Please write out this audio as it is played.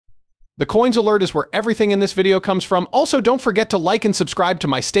The Coins Alert is where everything in this video comes from. Also, don't forget to like and subscribe to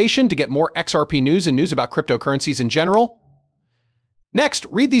my station to get more XRP news and news about cryptocurrencies in general. Next,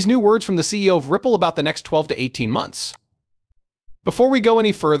 read these new words from the CEO of Ripple about the next 12 to 18 months. Before we go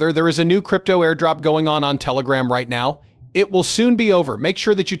any further, there is a new crypto airdrop going on Telegram right now. It will soon be over. Make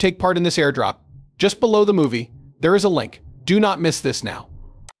sure that you take part in this airdrop. Just below the movie, there is a link. Do not miss this now.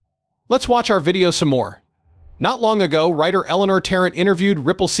 Let's watch our video some more. Not long ago, writer Eleanor Tarrant interviewed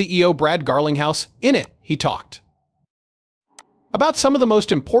Ripple CEO Brad Garlinghouse. In it, he talked about some of the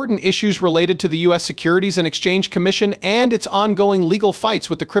most important issues related to the U.S. Securities and Exchange Commission and its ongoing legal fights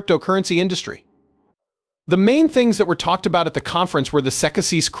with the cryptocurrency industry. The main things that were talked about at the conference were the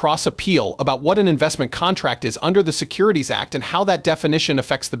SEC's cross-appeal about what an investment contract is under the Securities Act and how that definition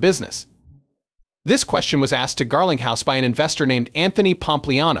affects the business. This question was asked to Garlinghouse by an investor named Anthony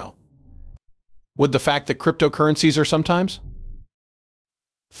Pompliano. Would the fact that cryptocurrencies are sometimes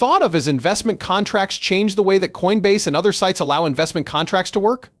thought of as investment contracts change the way that Coinbase and other sites allow investment contracts to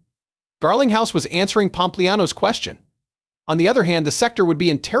work? Garlinghouse was answering Pompliano's question. On the other hand, the sector would be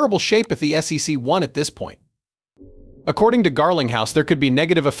in terrible shape if the SEC won at this point. According to Garlinghouse, there could be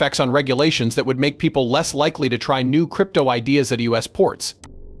negative effects on regulations that would make people less likely to try new crypto ideas at U.S. ports.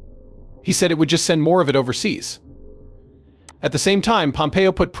 He said it would just send more of it overseas. At the same time,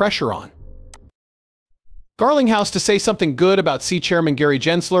 Pompeo put pressure on Garlinghouse to say something good about Chairman Gary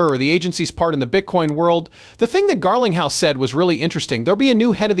Gensler or the agency's part in the Bitcoin world. The thing that Garlinghouse said was really interesting. There'll be a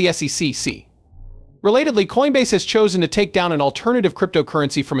new head of the SEC. Relatedly, Coinbase has chosen to take down an alternative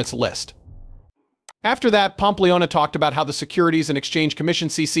cryptocurrency from its list. After that, Pompliano talked about how the Securities and Exchange Commission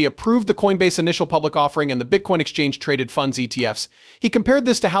 (SEC) approved the Coinbase initial public offering and the Bitcoin Exchange Traded Funds (ETFs). He compared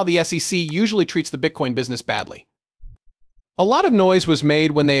this to how the SEC usually treats the Bitcoin business badly. A lot of noise was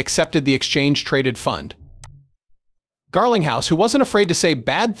made when they accepted the Exchange Traded Fund. Garlinghouse, who wasn't afraid to say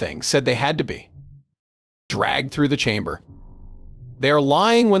bad things, said they had to be dragged through the chamber. They are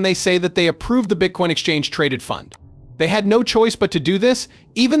lying when they say that they approved the Bitcoin Exchange Traded Fund. They had no choice but to do this.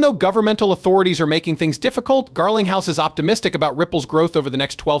 Even though governmental authorities are making things difficult, Garlinghouse is optimistic about Ripple's growth over the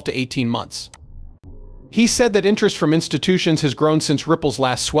next 12 to 18 months. He said that interest from institutions has grown since Ripple's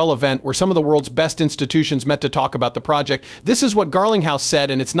last swell event, where some of the world's best institutions met to talk about the project. This is what Garlinghouse said,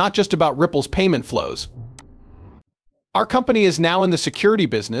 and it's not just about Ripple's payment flows. Our company is now in the security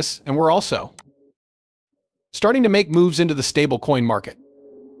business, and we're also starting to make moves into the stablecoin market.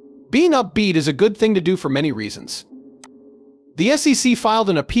 Being upbeat is a good thing to do for many reasons. The SEC filed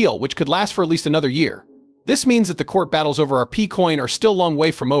an appeal, which could last for at least another year. This means that the court battles over our P-coin are still a long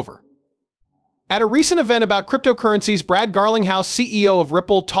way from over. At a recent event about cryptocurrencies, Brad Garlinghouse, CEO of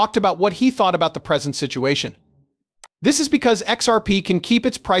Ripple, talked about what he thought about the present situation. This is because XRP can keep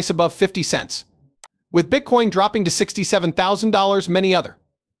its price above 50 cents. With Bitcoin dropping to $67,000, many other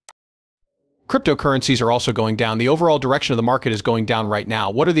cryptocurrencies are also going down. The overall direction of the market is going down right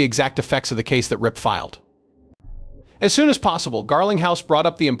now. What are the exact effects of the case that Rip filed? As soon as possible, Garlinghouse brought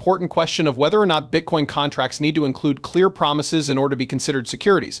up the important question of whether or not Bitcoin contracts need to include clear promises in order to be considered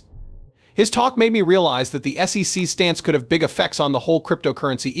securities. His talk made me realize that the SEC's stance could have big effects on the whole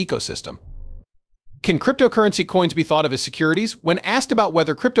cryptocurrency ecosystem. Can cryptocurrency coins be thought of as securities? When asked about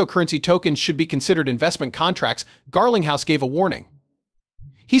whether cryptocurrency tokens should be considered investment contracts, Garlinghouse gave a warning.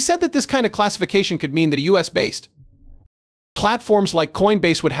 He said that this kind of classification could mean that US-based platforms like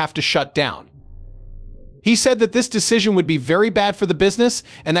Coinbase would have to shut down. He said that this decision would be very bad for the business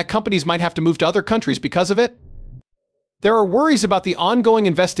and that companies might have to move to other countries because of it. There are worries about the ongoing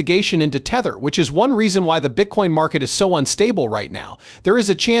investigation into Tether, which is one reason why the Bitcoin market is so unstable right now. There is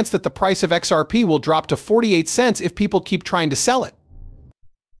a chance that the price of XRP will drop to 48 cents if people keep trying to sell it.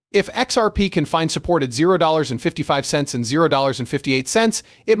 If XRP can find support at $0.55 and $0.58,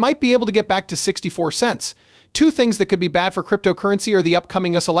 it might be able to get back to 64 cents. Two things that could be bad for cryptocurrency are the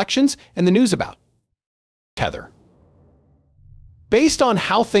upcoming US elections and the news about Tether. Based on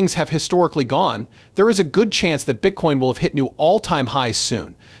how things have historically gone, there is a good chance that Bitcoin will have hit new all-time highs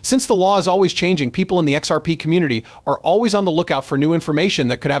soon. Since the law is always changing, people in the XRP community are always on the lookout for new information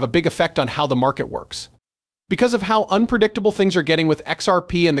that could have a big effect on how the market works. Because of how unpredictable things are getting with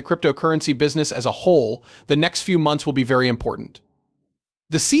XRP and the cryptocurrency business as a whole, the next few months will be very important.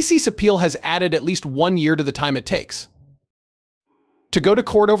 The SEC's appeal has added at least 1 year to the time it takes to go to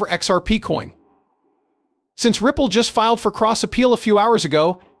court over XRP coin. Since Ripple just filed for cross-appeal a few hours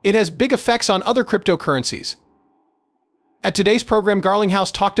ago, it has big effects on other cryptocurrencies. At today's program,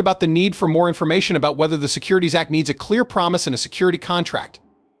 Garlinghouse talked about the need for more information about whether the Securities Act needs a clear promise and a security contract.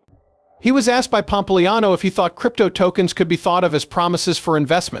 He was asked by Pompliano if he thought crypto tokens could be thought of as promises for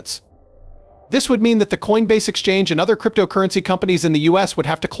investments. This would mean that the Coinbase exchange and other cryptocurrency companies in the US would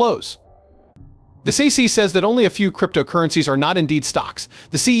have to close. The SEC says that only a few cryptocurrencies are not indeed stocks.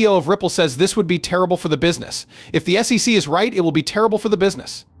 The CEO of Ripple says this would be terrible for the business. If the SEC is right, it will be terrible for the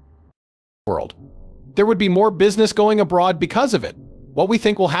business world. There would be more business going abroad because of it. What we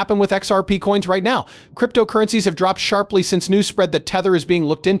think will happen with XRP coins right now. Cryptocurrencies have dropped sharply since news spread that Tether is being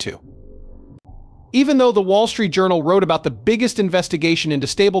looked into. Even though the Wall Street Journal wrote about the biggest investigation into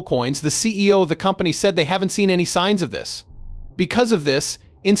stablecoins, the CEO of the company said they haven't seen any signs of this. Because of this,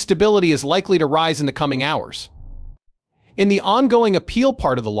 instability is likely to rise in the coming hours. In the ongoing appeal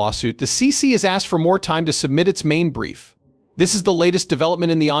part of the lawsuit, the SEC has asked for more time to submit its main brief. This is the latest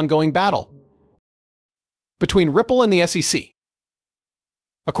development in the ongoing battle between Ripple and the SEC.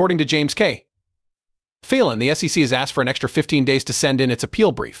 According to James K. Phelan, the SEC has asked for an extra 15 days to send in its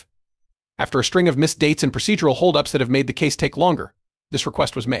appeal brief. After a string of missed dates and procedural holdups that have made the case take longer, this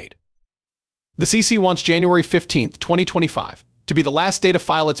request was made. The SEC wants January 15, 2025, to be the last day to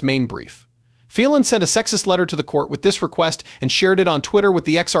file its main brief. Phelan sent a sexist letter to the court with this request and shared it on Twitter with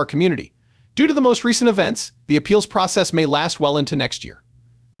the XR community. Due to the most recent events, the appeals process may last well into next year.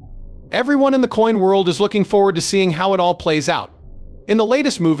 Everyone in the coin world is looking forward to seeing how it all plays out. In the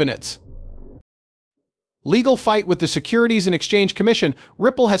latest move in its legal fight with the Securities and Exchange Commission,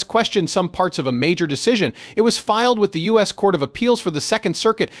 Ripple has questioned some parts of a major decision. It was filed with the U.S. Court of Appeals for the Second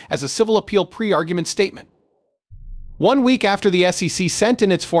Circuit as a civil appeal pre-argument statement. 1 week after the SEC sent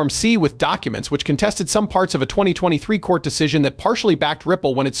in its Form C with documents which contested some parts of a 2023 court decision that partially backed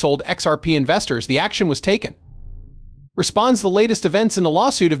Ripple when it sold XRP investors, the action was taken. Responds the latest events in the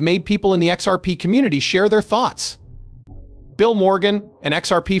lawsuit have made people in the XRP community share their thoughts. Bill Morgan, an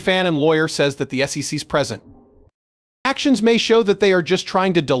XRP fan and lawyer, says that the SEC's present actions may show that they are just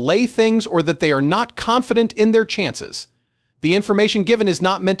trying to delay things or that they are not confident in their chances. The information given is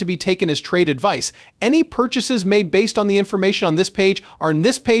not meant to be taken as trade advice. Any purchases made based on the information on this page are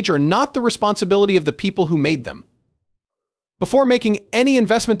not the responsibility of the people who made them. Before making any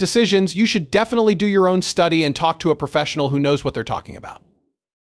investment decisions, you should definitely do your own study and talk to a professional who knows what they're talking about.